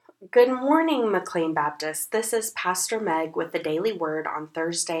Good morning, McLean Baptist. This is Pastor Meg with the Daily Word on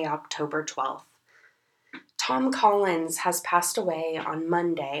Thursday, October 12th. Tom Collins has passed away on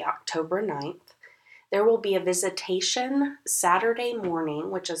Monday, October 9th. There will be a visitation Saturday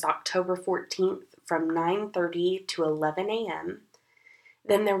morning, which is October 14th, from 9:30 to 11 a.m.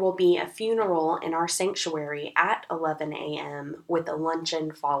 Then there will be a funeral in our sanctuary at 11 a.m. with a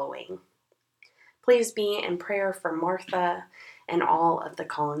luncheon following. Please be in prayer for Martha and all of the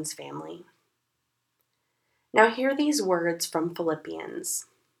Collins family. Now hear these words from Philippians.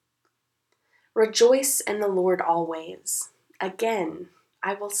 Rejoice in the Lord always. Again,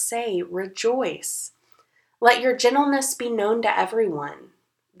 I will say, rejoice. Let your gentleness be known to everyone.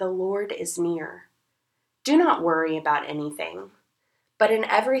 The Lord is near. Do not worry about anything, but in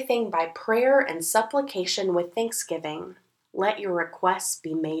everything by prayer and supplication with thanksgiving, let your requests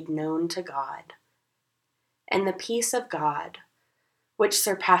be made known to God. And the peace of God, which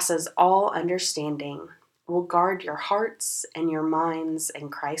surpasses all understanding, will guard your hearts and your minds in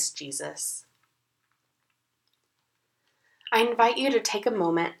Christ Jesus. I invite you to take a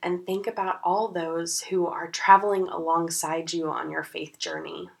moment and think about all those who are traveling alongside you on your faith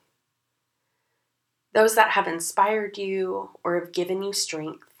journey. Those that have inspired you or have given you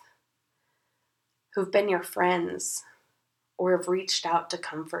strength, who've been your friends or have reached out to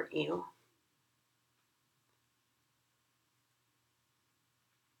comfort you.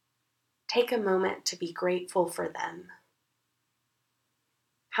 Take a moment to be grateful for them.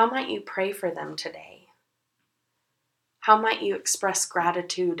 How might you pray for them today? How might you express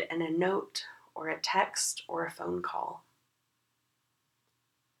gratitude in a note or a text or a phone call?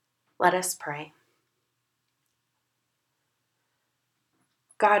 Let us pray.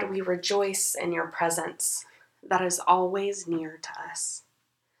 God, we rejoice in your presence that is always near to us.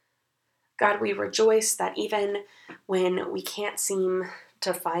 God, we rejoice that even when we can't seem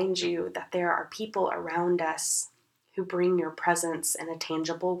to find you, that there are people around us who bring your presence in a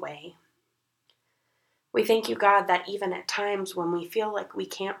tangible way. We thank you, God, that even at times when we feel like we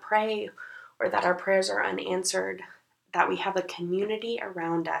can't pray or that our prayers are unanswered, that we have a community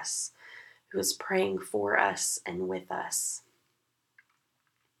around us who is praying for us and with us.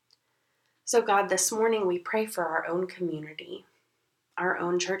 So God, this morning we pray for our own community, our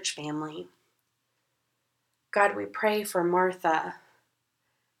own church family. God, we pray for Martha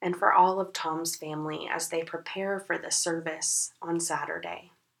and for all of Tom's family as they prepare for the service on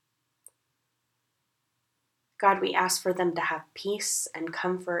Saturday. God, we ask for them to have peace and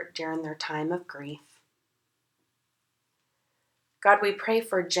comfort during their time of grief. God, we pray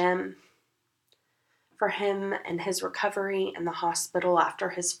for Jim, for him and his recovery in the hospital after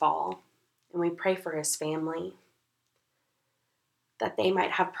his fall, and we pray for his family, that they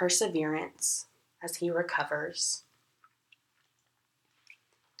might have perseverance as he recovers.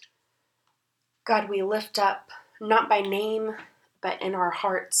 God, we lift up, not by name, but in our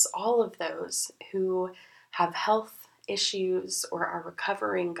hearts, all of those who have health issues or are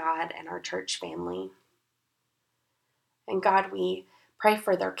recovering, God, in our church family. And God, we pray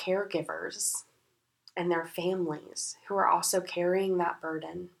for their caregivers and their families who are also carrying that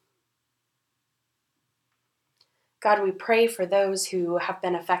burden. God, we pray for those who have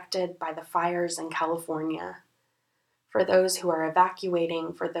been affected by the fires in California, for those who are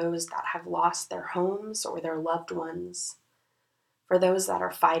evacuating, for those that have lost their homes or their loved ones, for those that are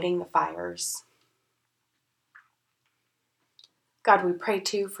fighting the fires. God, we pray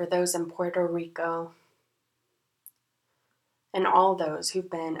too for those in Puerto Rico and all those who've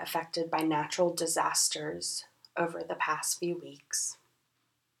been affected by natural disasters over the past few weeks.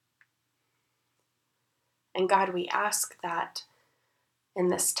 And God, we ask that in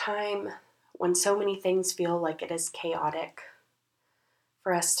this time when so many things feel like it is chaotic,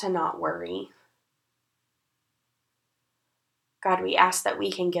 for us to not worry. God, we ask that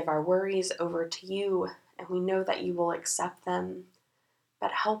we can give our worries over to you, and we know that you will accept them,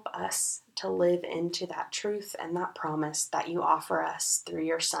 but help us to live into that truth and that promise that you offer us through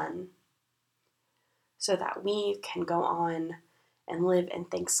your Son, so that we can go on and live in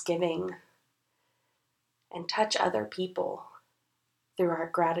thanksgiving and touch other people through our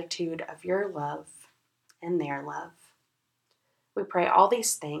gratitude of your love and their love. We pray all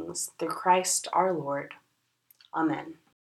these things through Christ our Lord. Amen.